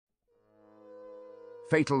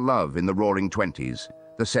Fatal love in the Roaring Twenties,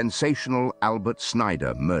 the sensational Albert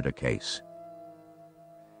Snyder murder case.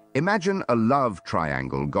 Imagine a love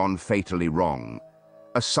triangle gone fatally wrong,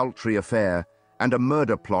 a sultry affair, and a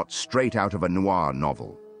murder plot straight out of a noir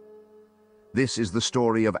novel. This is the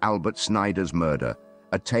story of Albert Snyder's murder,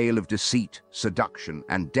 a tale of deceit, seduction,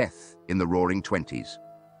 and death in the Roaring Twenties.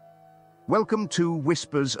 Welcome to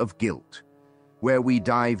Whispers of Guilt, where we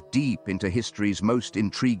dive deep into history's most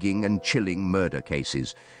intriguing and chilling murder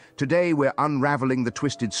cases. Today we're unraveling the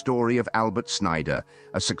twisted story of Albert Snyder,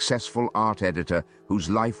 a successful art editor whose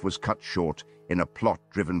life was cut short in a plot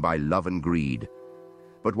driven by love and greed.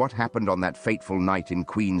 But what happened on that fateful night in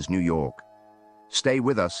Queens, New York? Stay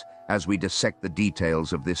with us as we dissect the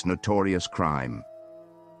details of this notorious crime.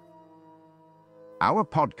 Our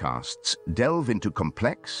podcasts delve into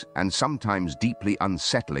complex and sometimes deeply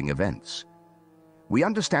unsettling events. We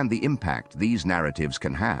understand the impact these narratives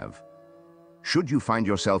can have. Should you find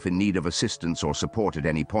yourself in need of assistance or support at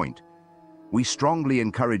any point, we strongly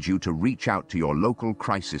encourage you to reach out to your local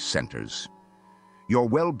crisis centers. Your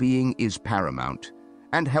well-being is paramount,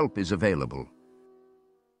 and help is available.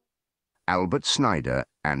 Albert Snyder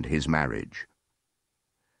and his marriage.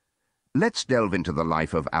 Let's delve into the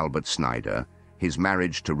life of Albert Snyder, his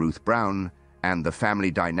marriage to Ruth Brown, and the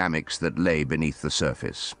family dynamics that lay beneath the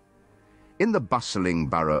surface. In the bustling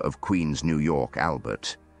borough of Queens, New York,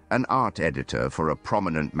 Albert, an art editor for a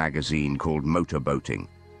prominent magazine called Motorboating,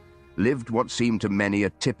 lived what seemed to many a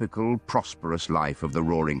typical, prosperous life of the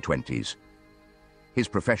Roaring Twenties. His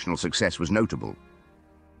professional success was notable,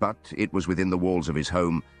 but it was within the walls of his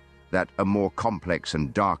home that a more complex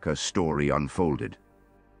and darker story unfolded.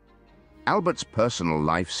 Albert's personal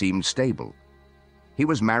life seemed stable. He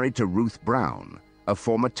was married to Ruth Brown, a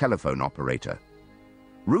former telephone operator.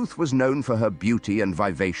 Ruth was known for her beauty and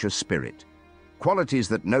vivacious spirit, qualities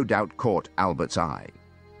that no doubt caught Albert's eye.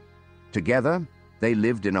 Together, they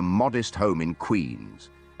lived in a modest home in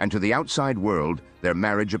Queens, and to the outside world, their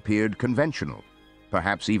marriage appeared conventional,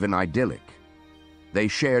 perhaps even idyllic. They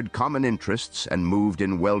shared common interests and moved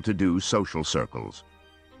in well-to-do social circles.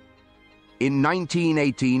 In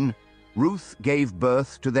 1918, Ruth gave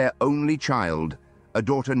birth to their only child, a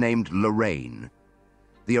daughter named Lorraine.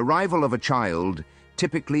 The arrival of a child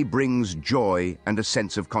typically brings joy and a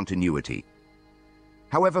sense of continuity.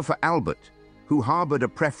 However, for Albert, who harbored a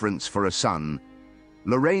preference for a son,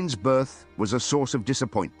 Lorraine's birth was a source of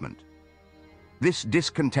disappointment. This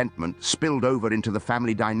discontentment spilled over into the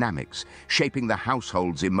family dynamics, shaping the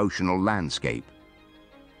household's emotional landscape.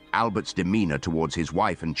 Albert's demeanor towards his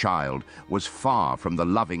wife and child was far from the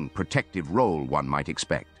loving, protective role one might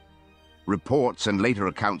expect. Reports and later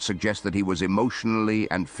accounts suggest that he was emotionally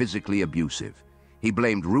and physically abusive. He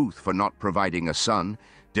blamed Ruth for not providing a son,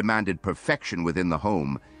 demanded perfection within the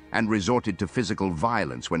home, and resorted to physical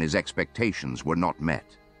violence when his expectations were not met.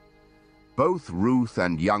 Both Ruth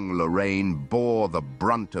and young Lorraine bore the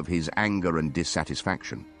brunt of his anger and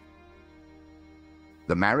dissatisfaction.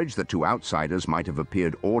 The marriage that to outsiders might have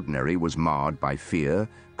appeared ordinary was marred by fear,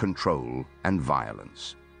 control, and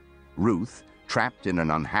violence. Ruth, trapped in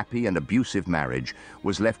an unhappy and abusive marriage,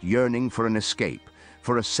 was left yearning for an escape,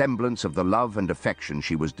 for a semblance of the love and affection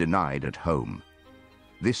she was denied at home.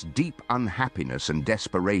 This deep unhappiness and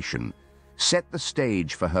desperation set the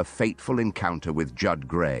stage for her fateful encounter with Judd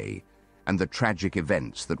Gray and the tragic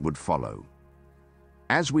events that would follow.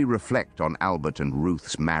 As we reflect on Albert and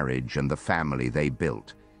Ruth's marriage and the family they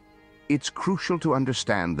built, it's crucial to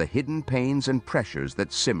understand the hidden pains and pressures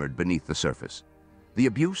that simmered beneath the surface. The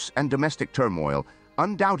abuse and domestic turmoil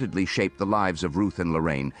undoubtedly shaped the lives of Ruth and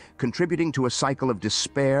Lorraine, contributing to a cycle of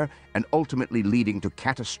despair and ultimately leading to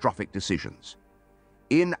catastrophic decisions.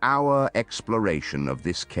 In our exploration of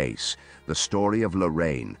this case, the story of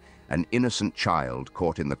Lorraine, an innocent child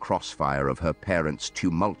caught in the crossfire of her parents'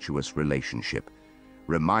 tumultuous relationship,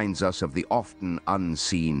 reminds us of the often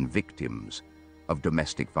unseen victims of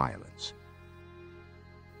domestic violence.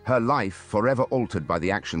 Her life, forever altered by the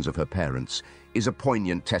actions of her parents, is a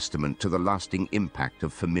poignant testament to the lasting impact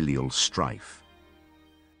of familial strife.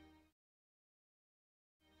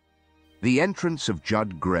 The entrance of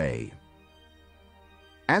Judd Gray.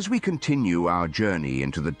 As we continue our journey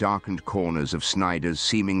into the darkened corners of Snyder's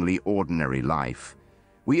seemingly ordinary life,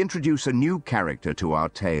 we introduce a new character to our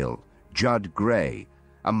tale, Judd Gray,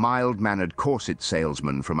 a mild-mannered corset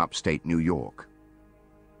salesman from upstate New York.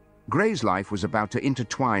 Gray's life was about to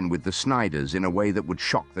intertwine with the Snyders in a way that would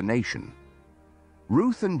shock the nation.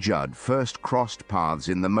 Ruth and Judd first crossed paths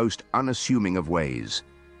in the most unassuming of ways.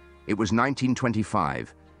 It was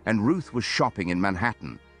 1925, and Ruth was shopping in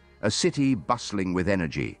Manhattan, a city bustling with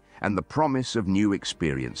energy and the promise of new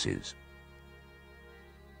experiences.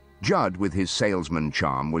 Judd, with his salesman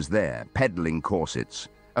charm, was there, peddling corsets,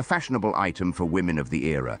 a fashionable item for women of the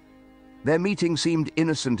era. Their meeting seemed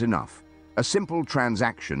innocent enough, a simple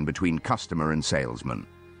transaction between customer and salesman.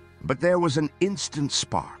 But there was an instant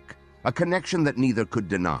spark, a connection that neither could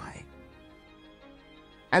deny.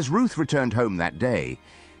 As Ruth returned home that day,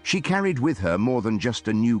 she carried with her more than just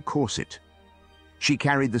a new corset. She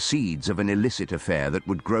carried the seeds of an illicit affair that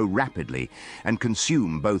would grow rapidly and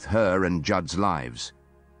consume both her and Judd's lives.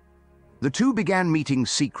 The two began meeting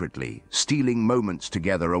secretly, stealing moments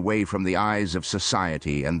together away from the eyes of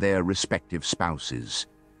society and their respective spouses.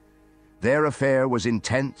 Their affair was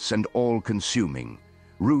intense and all-consuming.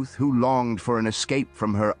 Ruth, who longed for an escape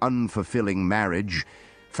from her unfulfilling marriage,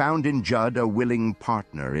 found in Judd a willing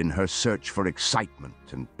partner in her search for excitement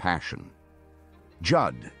and passion.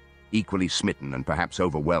 Judd, equally smitten and perhaps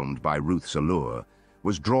overwhelmed by Ruth's allure,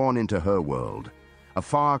 was drawn into her world, a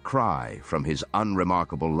far cry from his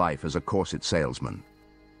unremarkable life as a corset salesman.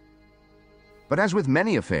 But as with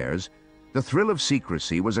many affairs, the thrill of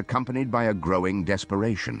secrecy was accompanied by a growing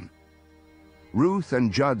desperation. Ruth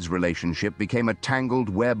and Judd's relationship became a tangled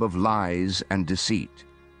web of lies and deceit.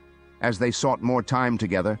 As they sought more time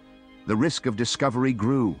together, the risk of discovery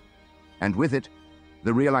grew, and with it,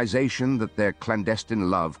 the realization that their clandestine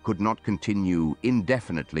love could not continue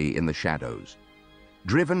indefinitely in the shadows.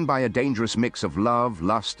 Driven by a dangerous mix of love,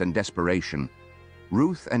 lust, and desperation,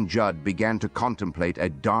 Ruth and Judd began to contemplate a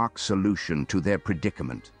dark solution to their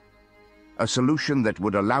predicament. A solution that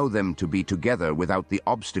would allow them to be together without the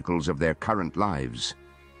obstacles of their current lives.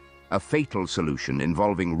 A fatal solution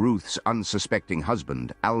involving Ruth's unsuspecting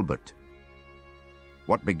husband, Albert.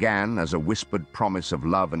 What began as a whispered promise of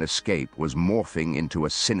love and escape was morphing into a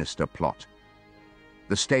sinister plot.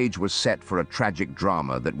 The stage was set for a tragic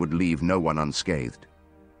drama that would leave no one unscathed.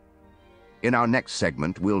 In our next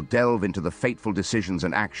segment, we'll delve into the fateful decisions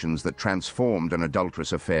and actions that transformed an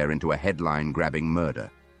adulterous affair into a headline-grabbing murder.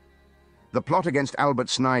 The plot against Albert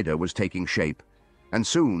Snyder was taking shape, and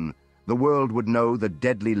soon the world would know the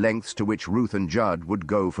deadly lengths to which Ruth and Judd would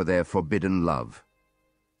go for their forbidden love.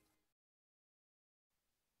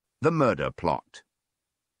 The murder plot.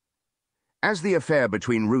 As the affair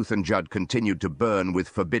between Ruth and Judd continued to burn with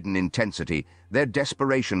forbidden intensity, their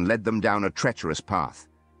desperation led them down a treacherous path.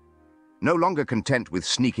 No longer content with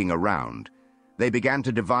sneaking around, they began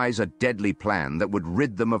to devise a deadly plan that would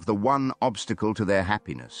rid them of the one obstacle to their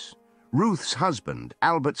happiness: Ruth's husband,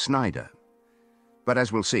 Albert Snyder. But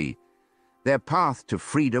as we'll see, their path to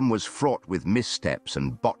freedom was fraught with missteps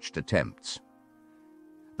and botched attempts.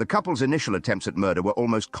 The couple's initial attempts at murder were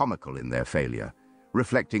almost comical in their failure,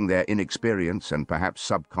 reflecting their inexperience and perhaps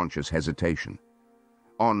subconscious hesitation.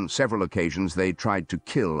 On several occasions, they tried to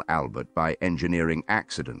kill Albert by engineering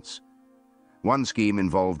accidents. One scheme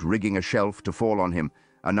involved rigging a shelf to fall on him,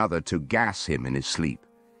 another to gas him in his sleep.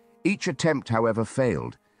 Each attempt, however,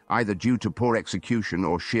 failed, either due to poor execution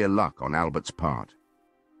or sheer luck on Albert's part.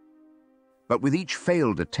 But with each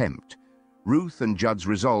failed attempt, Ruth and Judd's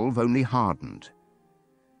resolve only hardened.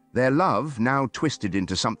 Their love, now twisted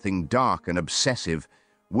into something dark and obsessive,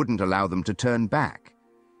 wouldn't allow them to turn back.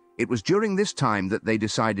 It was during this time that they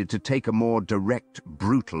decided to take a more direct,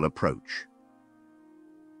 brutal approach.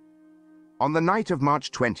 On the night of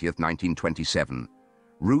March 20th, 1927,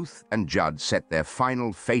 Ruth and Judd set their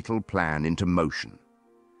final fatal plan into motion.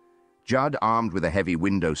 Judd, armed with a heavy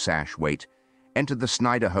window sash weight, entered the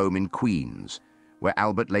Snyder home in Queens, where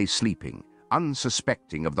Albert lay sleeping,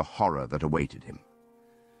 unsuspecting of the horror that awaited him.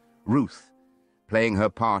 Ruth, playing her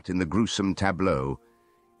part in the gruesome tableau,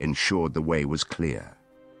 ensured the way was clear.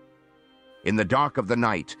 In the dark of the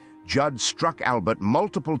night, Judd struck Albert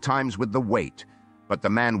multiple times with the weight, but the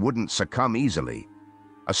man wouldn't succumb easily.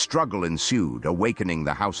 A struggle ensued, awakening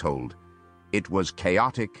the household. It was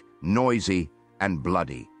chaotic, noisy, and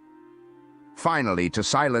bloody. Finally, to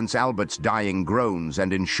silence Albert's dying groans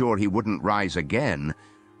and ensure he wouldn't rise again,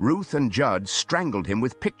 Ruth and Judd strangled him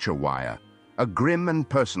with picture wire, a grim and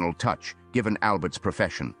personal touch given Albert's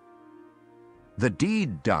profession. The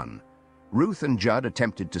deed done, Ruth and Judd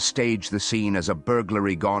attempted to stage the scene as a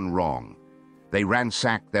burglary gone wrong. They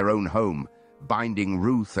ransacked their own home, binding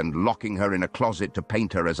Ruth and locking her in a closet to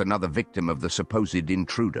paint her as another victim of the supposed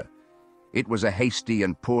intruder. It was a hasty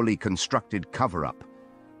and poorly constructed cover-up,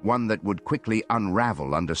 one that would quickly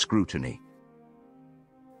unravel under scrutiny.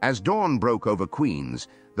 As dawn broke over Queens,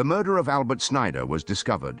 the murder of Albert Snyder was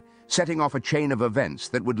discovered, setting off a chain of events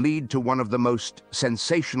that would lead to one of the most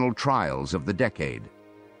sensational trials of the decade.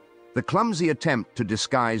 The clumsy attempt to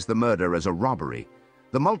disguise the murder as a robbery,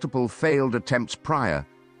 the multiple failed attempts prior,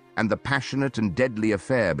 and the passionate and deadly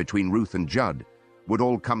affair between Ruth and Judd would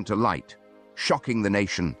all come to light, shocking the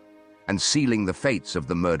nation and sealing the fates of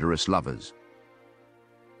the murderous lovers.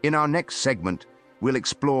 In our next segment, we'll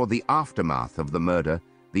explore the aftermath of the murder,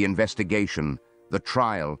 the investigation, the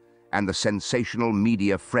trial, and the sensational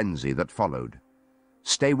media frenzy that followed.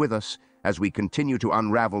 Stay with us as we continue to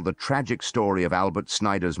unravel the tragic story of Albert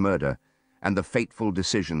Snyder's murder and the fateful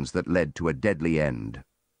decisions that led to a deadly end.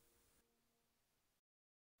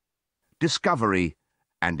 Discovery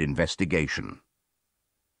and investigation.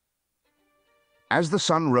 As the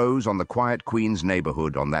sun rose on the quiet Queens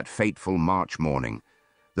neighborhood on that fateful March morning,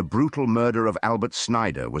 the brutal murder of Albert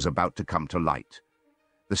Snyder was about to come to light.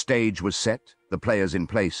 The stage was set, the players in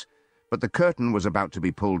place, but the curtain was about to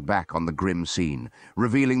be pulled back on the grim scene,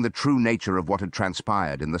 revealing the true nature of what had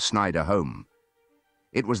transpired in the Snyder home.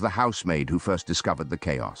 It was the housemaid who first discovered the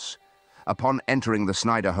chaos. Upon entering the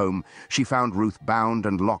Snyder home, she found Ruth bound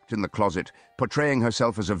and locked in the closet, portraying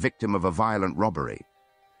herself as a victim of a violent robbery.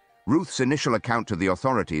 Ruth's initial account to the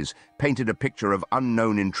authorities painted a picture of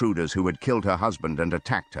unknown intruders who had killed her husband and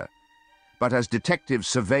attacked her. But as detectives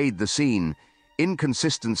surveyed the scene,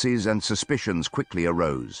 inconsistencies and suspicions quickly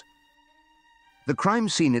arose. The crime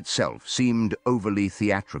scene itself seemed overly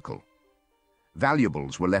theatrical.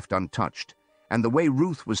 Valuables were left untouched, and the way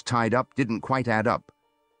Ruth was tied up didn't quite add up.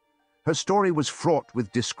 Her story was fraught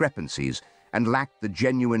with discrepancies and lacked the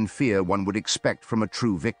genuine fear one would expect from a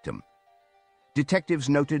true victim. Detectives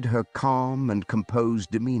noted her calm and composed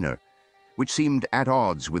demeanor, which seemed at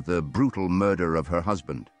odds with the brutal murder of her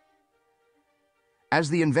husband. As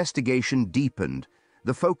the investigation deepened,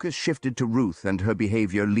 the focus shifted to Ruth and her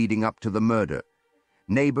behavior leading up to the murder.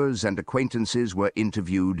 Neighbors and acquaintances were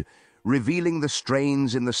interviewed, revealing the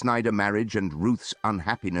strains in the Snyder marriage and Ruth's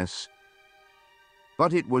unhappiness.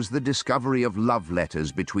 But it was the discovery of love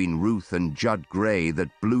letters between Ruth and Judd Gray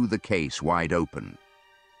that blew the case wide open.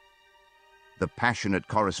 The passionate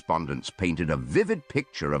correspondence painted a vivid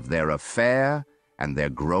picture of their affair and their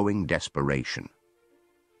growing desperation.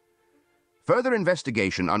 Further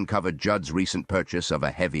investigation uncovered Judd's recent purchase of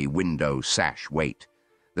a heavy window sash weight,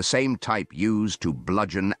 the same type used to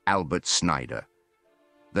bludgeon Albert Snyder.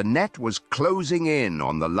 The net was closing in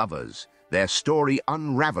on the lovers, their story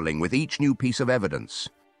unraveling with each new piece of evidence.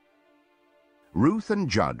 Ruth and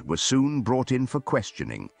Judd were soon brought in for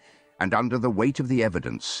questioning, and under the weight of the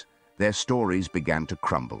evidence, their stories began to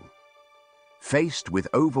crumble. Faced with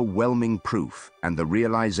overwhelming proof and the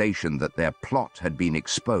realization that their plot had been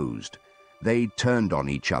exposed, they turned on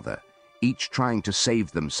each other, each trying to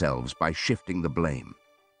save themselves by shifting the blame.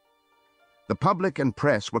 The public and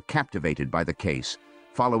press were captivated by the case,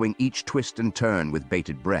 following each twist and turn with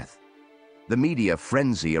bated breath. The media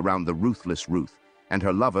frenzy around the ruthless Ruth and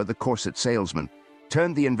her lover, the corset salesman,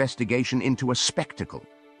 turned the investigation into a spectacle,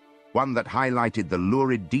 one that highlighted the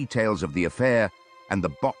lurid details of the affair and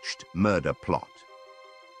the botched murder plot.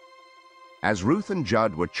 As Ruth and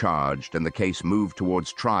Judd were charged and the case moved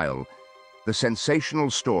towards trial, the sensational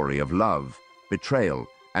story of love, betrayal,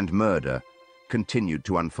 and murder continued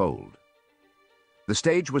to unfold. The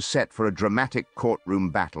stage was set for a dramatic courtroom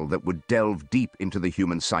battle that would delve deep into the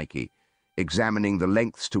human psyche, examining the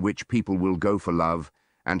lengths to which people will go for love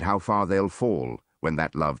and how far they'll fall when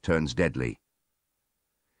that love turns deadly.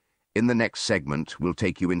 In the next segment, we'll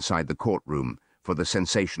take you inside the courtroom for the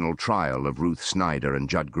sensational trial of Ruth Snyder and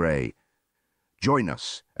Judd Gray. Join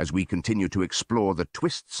us as we continue to explore the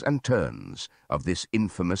twists and turns of this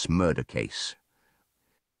infamous murder case.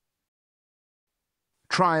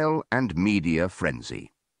 Trial and media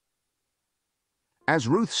frenzy. As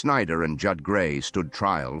Ruth Snyder and Judd Gray stood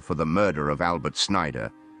trial for the murder of Albert Snyder,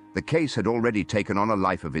 the case had already taken on a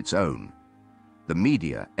life of its own. The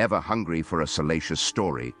media, ever hungry for a salacious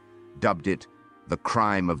story, dubbed it the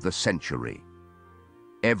crime of the century.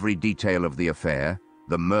 Every detail of the affair,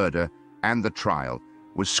 the murder, and the trial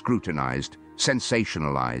was scrutinized,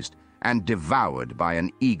 sensationalized, and devoured by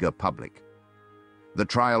an eager public. The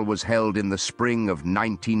trial was held in the spring of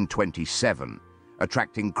 1927,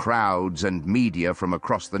 attracting crowds and media from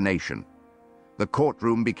across the nation. The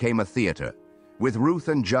courtroom became a theater, with Ruth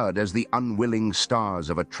and Judd as the unwilling stars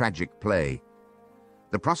of a tragic play.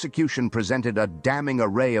 The prosecution presented a damning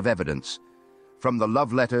array of evidence, from the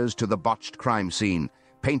love letters to the botched crime scene,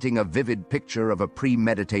 painting a vivid picture of a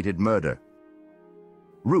premeditated murder.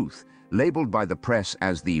 Ruth, labeled by the press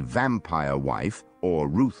as the vampire wife, or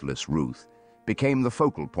ruthless Ruth, became the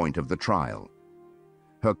focal point of the trial.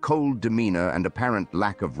 Her cold demeanor and apparent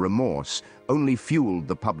lack of remorse only fueled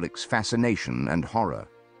the public's fascination and horror.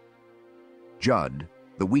 Judd,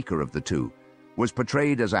 the weaker of the two, was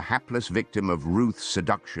portrayed as a hapless victim of Ruth's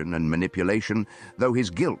seduction and manipulation, though his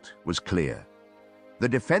guilt was clear. The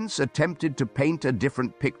defense attempted to paint a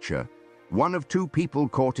different picture, one of two people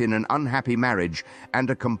caught in an unhappy marriage and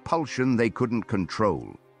a compulsion they couldn't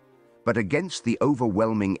control. But against the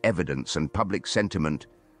overwhelming evidence and public sentiment,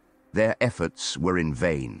 their efforts were in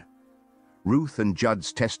vain. Ruth and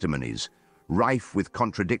Judd's testimonies, rife with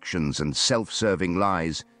contradictions and self-serving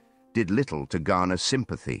lies, did little to garner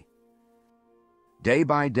sympathy. Day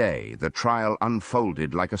by day, the trial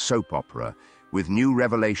unfolded like a soap opera, with new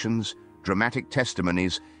revelations, dramatic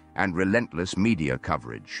testimonies, and relentless media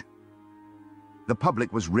coverage. The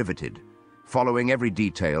public was riveted, following every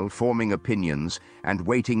detail, forming opinions, and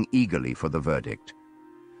waiting eagerly for the verdict.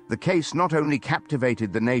 The case not only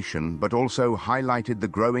captivated the nation, but also highlighted the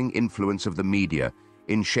growing influence of the media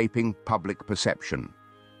in shaping public perception.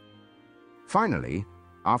 Finally,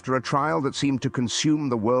 after a trial that seemed to consume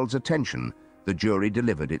the world's attention, the jury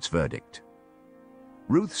delivered its verdict.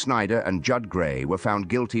 Ruth Snyder and Judd Gray were found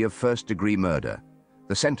guilty of first-degree murder.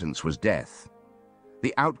 The sentence was death.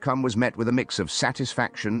 The outcome was met with a mix of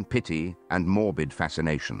satisfaction, pity, and morbid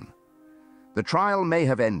fascination. The trial may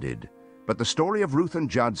have ended, but the story of Ruth and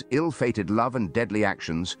Judd's ill-fated love and deadly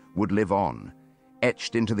actions would live on,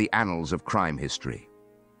 etched into the annals of crime history.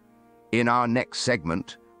 In our next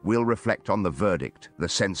segment, we'll reflect on the verdict, the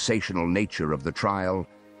sensational nature of the trial,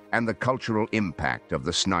 and the cultural impact of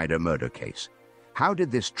the Snyder murder case. How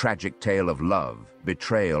did this tragic tale of love,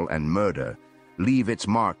 betrayal, and murder leave its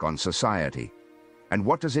mark on society? And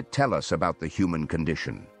what does it tell us about the human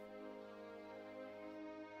condition?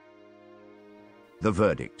 The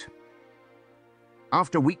verdict.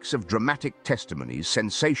 After weeks of dramatic testimonies,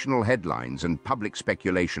 sensational headlines, and public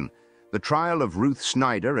speculation, the trial of Ruth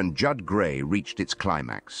Snyder and Judd Gray reached its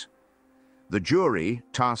climax. The jury,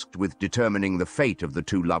 tasked with determining the fate of the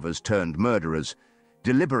two lovers turned murderers,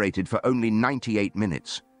 deliberated for only 98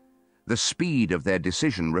 minutes. The speed of their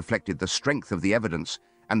decision reflected the strength of the evidence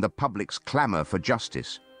and the public's clamor for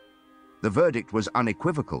justice. The verdict was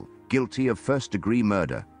unequivocal, guilty of first-degree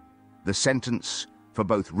murder. The sentence for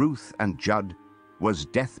both Ruth and Judd was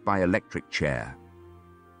death by electric chair.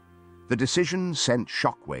 The decision sent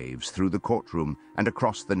shockwaves through the courtroom and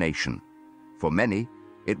across the nation. For many,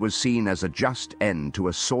 it was seen as a just end to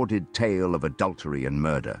a sordid tale of adultery and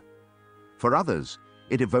murder. For others,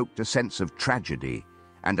 it evoked a sense of tragedy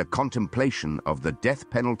and a contemplation of the death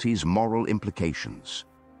penalty's moral implications.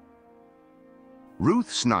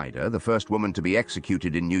 Ruth Snyder, the first woman to be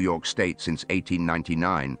executed in New York State since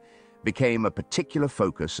 1899, became a particular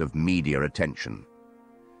focus of media attention.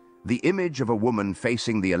 The image of a woman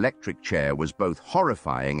facing the electric chair was both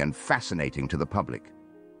horrifying and fascinating to the public.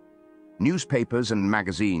 Newspapers and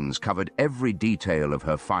magazines covered every detail of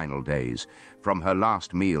her final days, from her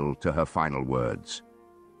last meal to her final words.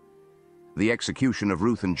 The execution of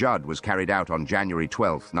Ruth and Judd was carried out on January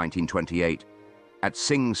 12, 1928, at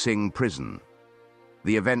Sing Sing Prison.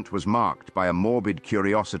 The event was marked by a morbid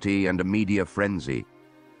curiosity and a media frenzy.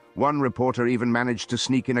 One reporter even managed to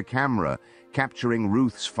sneak in a camera, capturing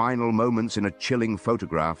Ruth's final moments in a chilling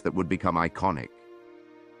photograph that would become iconic.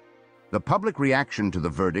 The public reaction to the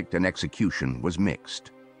verdict and execution was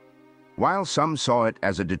mixed. While some saw it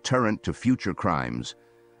as a deterrent to future crimes,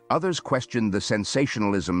 others questioned the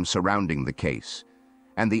sensationalism surrounding the case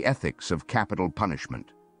and the ethics of capital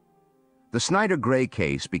punishment. The Snyder-Gray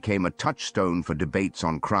case became a touchstone for debates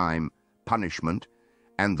on crime, punishment,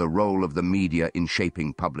 and the role of the media in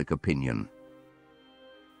shaping public opinion.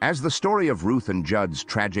 As the story of Ruth and Judd's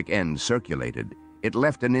tragic end circulated, it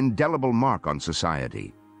left an indelible mark on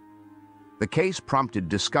society. The case prompted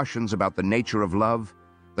discussions about the nature of love,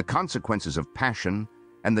 the consequences of passion,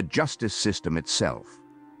 and the justice system itself.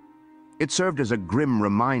 It served as a grim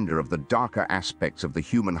reminder of the darker aspects of the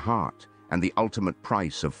human heart and the ultimate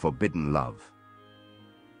price of forbidden love.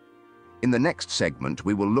 In the next segment,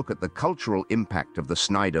 we will look at the cultural impact of the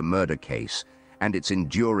Snyder murder case and its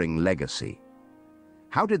enduring legacy.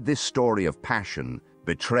 How did this story of passion,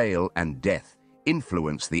 betrayal, and death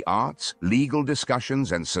influence the arts, legal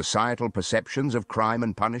discussions, and societal perceptions of crime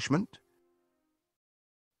and punishment?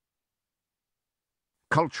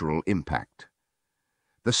 Cultural impact.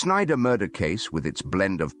 The Snyder murder case, with its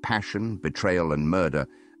blend of passion, betrayal, and murder,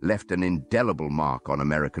 left an indelible mark on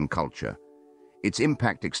American culture. Its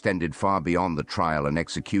impact extended far beyond the trial and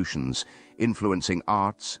executions, influencing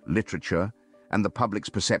arts, literature, and the public's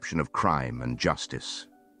perception of crime and justice.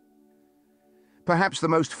 Perhaps the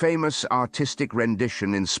most famous artistic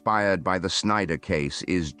rendition inspired by the Snyder case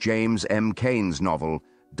is James M. Cain's novel,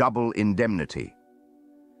 Double Indemnity.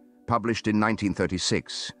 Published in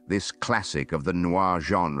 1936, this classic of the noir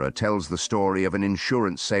genre tells the story of an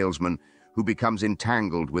insurance salesman who becomes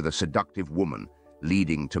entangled with a seductive woman,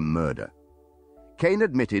 leading to murder. Cain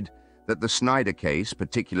admitted that the Snyder case,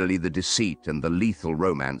 particularly the deceit and the lethal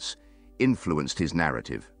romance, influenced his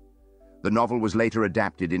narrative. The novel was later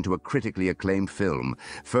adapted into a critically acclaimed film,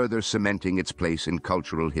 further cementing its place in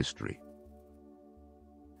cultural history.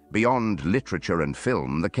 Beyond literature and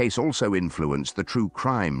film, the case also influenced the true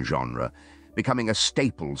crime genre, becoming a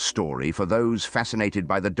staple story for those fascinated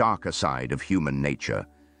by the darker side of human nature.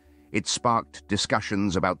 It sparked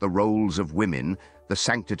discussions about the roles of women, the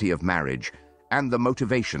sanctity of marriage, and the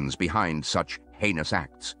motivations behind such heinous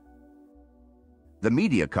acts. The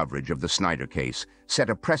media coverage of the Snyder case set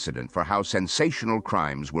a precedent for how sensational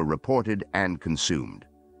crimes were reported and consumed.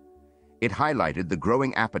 It highlighted the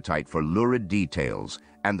growing appetite for lurid details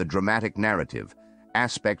and the dramatic narrative,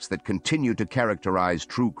 aspects that continue to characterize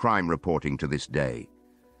true crime reporting to this day.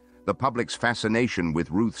 The public's fascination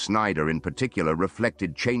with Ruth Snyder in particular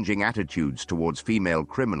reflected changing attitudes towards female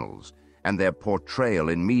criminals and their portrayal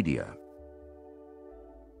in media.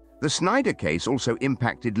 The Snyder case also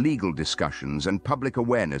impacted legal discussions and public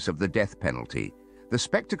awareness of the death penalty. The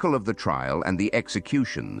spectacle of the trial and the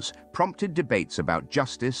executions prompted debates about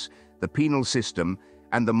justice, the penal system,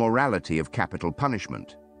 and the morality of capital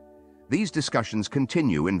punishment. These discussions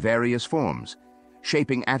continue in various forms,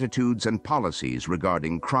 shaping attitudes and policies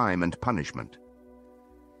regarding crime and punishment.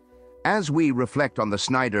 As we reflect on the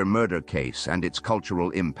Snyder murder case and its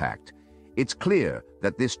cultural impact, it's clear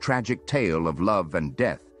that this tragic tale of love and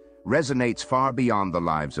death resonates far beyond the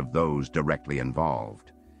lives of those directly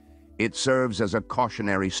involved. It serves as a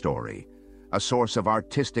cautionary story, a source of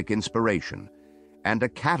artistic inspiration, and a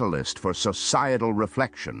catalyst for societal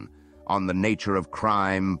reflection on the nature of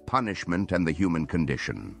crime, punishment, and the human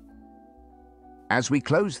condition. As we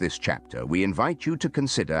close this chapter, we invite you to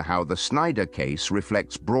consider how the Snyder case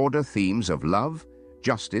reflects broader themes of love,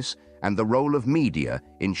 justice, and the role of media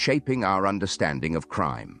in shaping our understanding of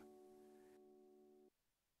crime.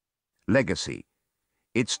 Legacy.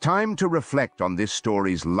 It's time to reflect on this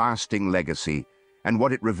story's lasting legacy and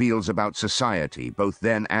what it reveals about society, both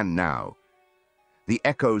then and now. The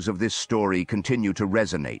echoes of this story continue to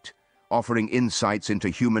resonate, offering insights into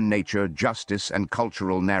human nature, justice, and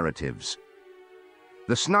cultural narratives.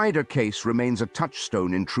 The Snyder case remains a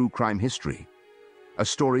touchstone in true crime history, a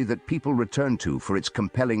story that people return to for its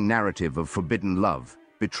compelling narrative of forbidden love,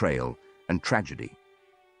 betrayal, and tragedy.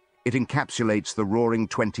 It encapsulates the Roaring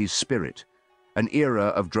Twenties spirit, an era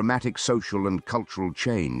of dramatic social and cultural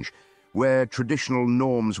change, where traditional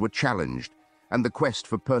norms were challenged and the quest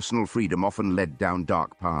for personal freedom often led down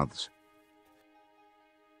dark paths.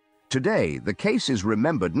 Today, the case is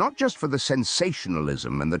remembered not just for the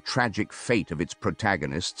sensationalism and the tragic fate of its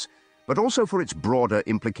protagonists, but also for its broader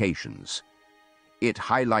implications. It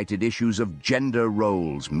highlighted issues of gender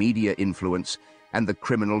roles, media influence, and the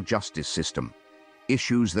criminal justice system,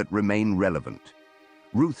 issues that remain relevant.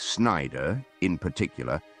 Ruth Snyder, in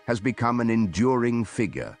particular, has become an enduring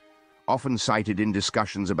figure, often cited in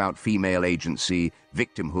discussions about female agency,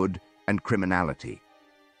 victimhood, and criminality.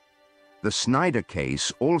 The Snyder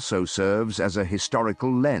case also serves as a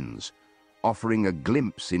historical lens, offering a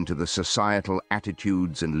glimpse into the societal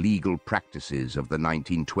attitudes and legal practices of the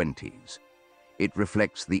 1920s. It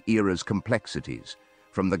reflects the era's complexities,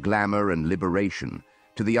 from the glamour and liberation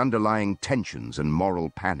to the underlying tensions and moral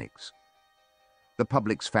panics. The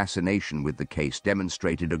public's fascination with the case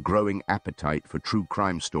demonstrated a growing appetite for true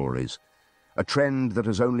crime stories, a trend that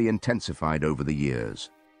has only intensified over the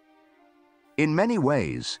years. In many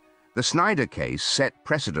ways, the Snyder case set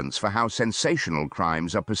precedents for how sensational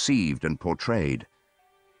crimes are perceived and portrayed.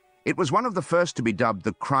 It was one of the first to be dubbed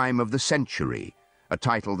the crime of the century, a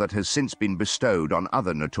title that has since been bestowed on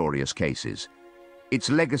other notorious cases. Its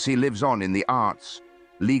legacy lives on in the arts,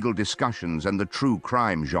 legal discussions, and the true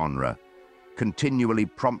crime genre, continually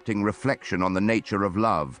prompting reflection on the nature of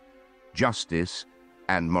love, justice,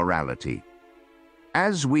 and morality.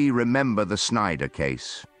 As we remember the Snyder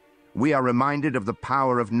case, we are reminded of the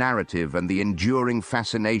power of narrative and the enduring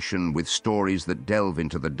fascination with stories that delve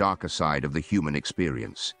into the darker side of the human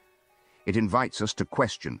experience. It invites us to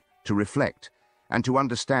question, to reflect, and to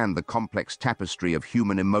understand the complex tapestry of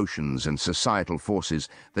human emotions and societal forces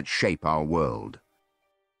that shape our world.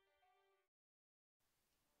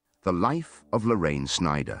 The life of Lorraine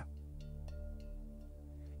Snyder.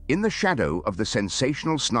 In the shadow of the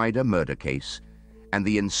sensational Snyder murder case and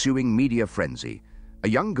the ensuing media frenzy, a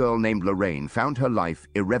young girl named Lorraine found her life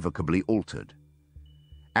irrevocably altered.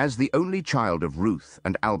 As the only child of Ruth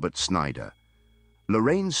and Albert Snyder,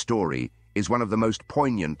 Lorraine's story is one of the most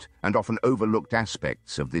poignant and often overlooked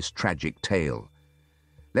aspects of this tragic tale.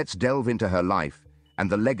 Let's delve into her life and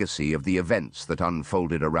the legacy of the events that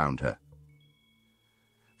unfolded around her.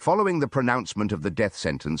 Following the pronouncement of the death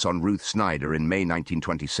sentence on Ruth Snyder in May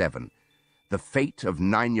 1927, the fate of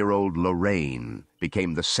 9-year-old Lorraine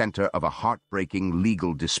became the center of a heartbreaking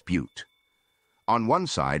legal dispute. On one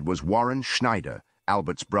side was Warren Schneider,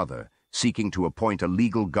 Albert's brother, seeking to appoint a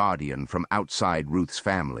legal guardian from outside Ruth's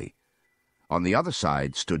family. On the other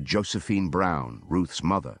side stood Josephine Brown, Ruth's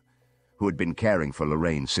mother, who had been caring for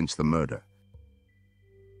Lorraine since the murder.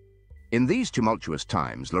 In these tumultuous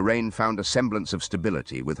times, Lorraine found a semblance of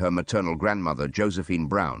stability with her maternal grandmother, Josephine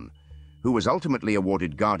Brown, who was ultimately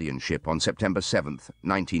awarded guardianship on September 7,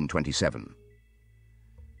 1927.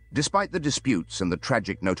 Despite the disputes and the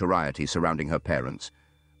tragic notoriety surrounding her parents,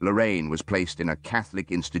 Lorraine was placed in a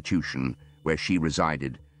Catholic institution where she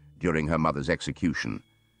resided during her mother's execution,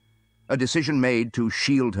 a decision made to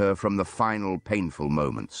shield her from the final painful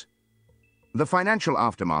moments. The financial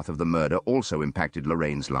aftermath of the murder also impacted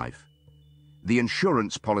Lorraine's life. The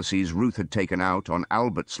insurance policies Ruth had taken out on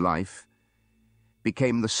Albert's life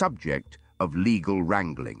became the subject of legal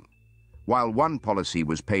wrangling. While one policy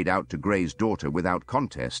was paid out to Gray's daughter without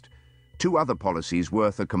contest, 2 other policies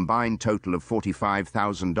worth a combined total of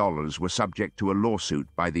 $45,000 were subject to a lawsuit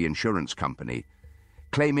by the insurance company,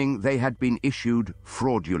 claiming they had been issued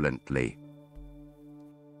fraudulently.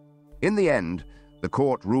 In the end, the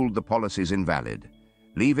court ruled the policies invalid,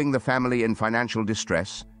 leaving the family in financial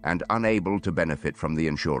distress and unable to benefit from the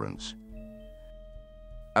insurance.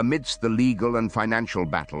 Amidst the legal and financial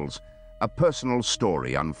battles, a personal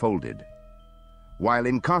story unfolded. While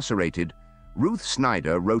incarcerated, Ruth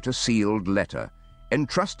Snyder wrote a sealed letter,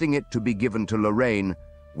 entrusting it to be given to Lorraine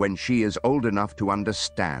when she is old enough to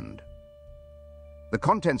understand. The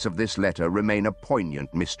contents of this letter remain a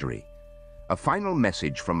poignant mystery, a final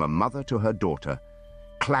message from a mother to her daughter,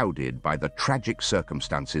 clouded by the tragic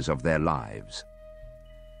circumstances of their lives.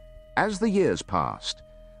 As the years passed,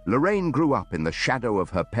 Lorraine grew up in the shadow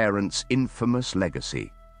of her parents' infamous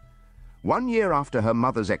legacy. 1 year after her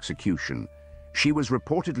mother's execution, she was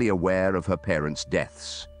reportedly aware of her parents'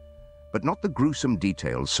 deaths, but not the gruesome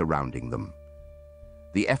details surrounding them.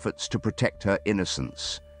 The efforts to protect her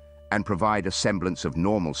innocence and provide a semblance of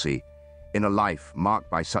normalcy in a life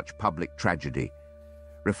marked by such public tragedy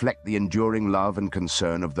reflect the enduring love and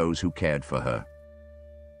concern of those who cared for her.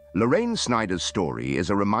 Lorraine Snyder's story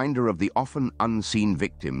is a reminder of the often unseen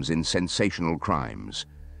victims in sensational crimes,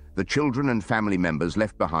 the children and family members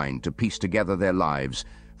left behind to piece together their lives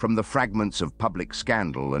from the fragments of public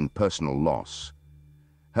scandal and personal loss.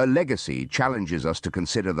 Her legacy challenges us to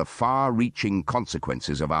consider the far-reaching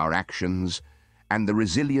consequences of our actions and the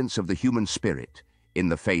resilience of the human spirit in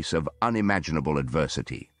the face of unimaginable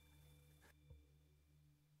adversity.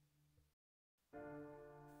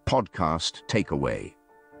 Podcast Takeaway: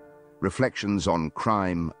 Reflections on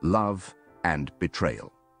crime, love, and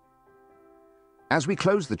betrayal. As we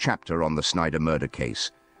close the chapter on the Snyder murder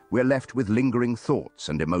case, we're left with lingering thoughts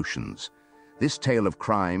and emotions. This tale of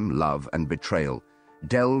crime, love, and betrayal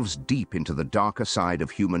delves deep into the darker side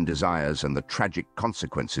of human desires and the tragic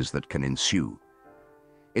consequences that can ensue.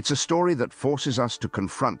 It's a story that forces us to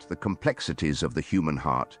confront the complexities of the human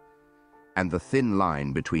heart and the thin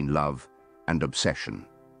line between love and obsession.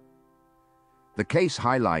 The case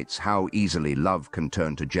highlights how easily love can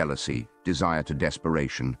turn to jealousy, desire to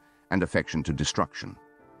desperation, and affection to destruction.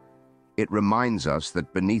 It reminds us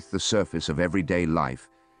that beneath the surface of everyday life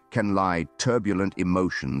can lie turbulent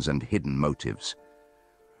emotions and hidden motives.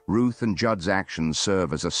 Ruth and Judd's actions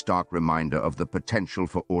serve as a stark reminder of the potential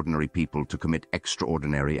for ordinary people to commit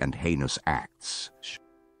extraordinary and heinous acts.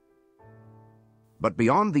 But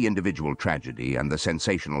beyond the individual tragedy and the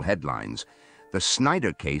sensational headlines, the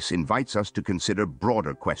Snyder case invites us to consider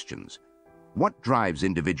broader questions. What drives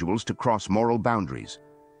individuals to cross moral boundaries?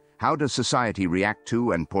 How does society react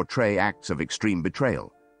to and portray acts of extreme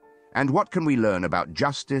betrayal? And what can we learn about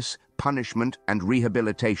justice, punishment, and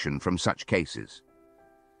rehabilitation from such cases?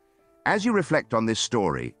 As you reflect on this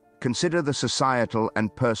story, consider the societal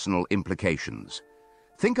and personal implications.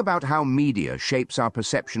 Think about how media shapes our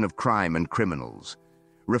perception of crime and criminals.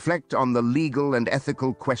 Reflect on the legal and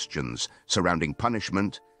ethical questions surrounding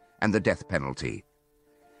punishment and the death penalty.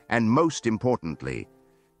 And most importantly,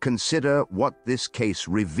 consider what this case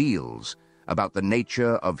reveals about the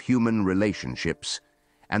nature of human relationships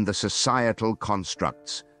and the societal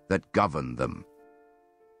constructs that govern them.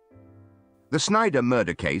 The Snyder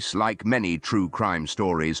murder case, like many true crime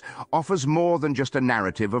stories, offers more than just a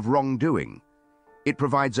narrative of wrongdoing. It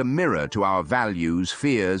provides a mirror to our values,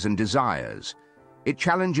 fears, and desires. It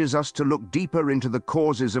challenges us to look deeper into the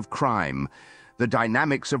causes of crime, the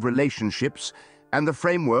dynamics of relationships, and the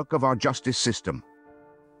framework of our justice system.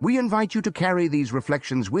 We invite you to carry these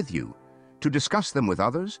reflections with you, to discuss them with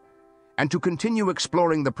others, and to continue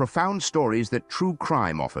exploring the profound stories that true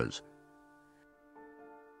crime offers.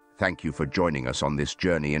 Thank you for joining us on this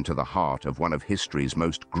journey into the heart of one of history's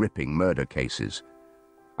most gripping murder cases.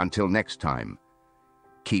 Until next time,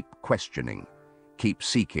 keep questioning, keep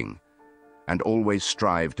seeking, and always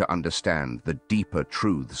strive to understand the deeper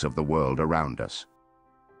truths of the world around us.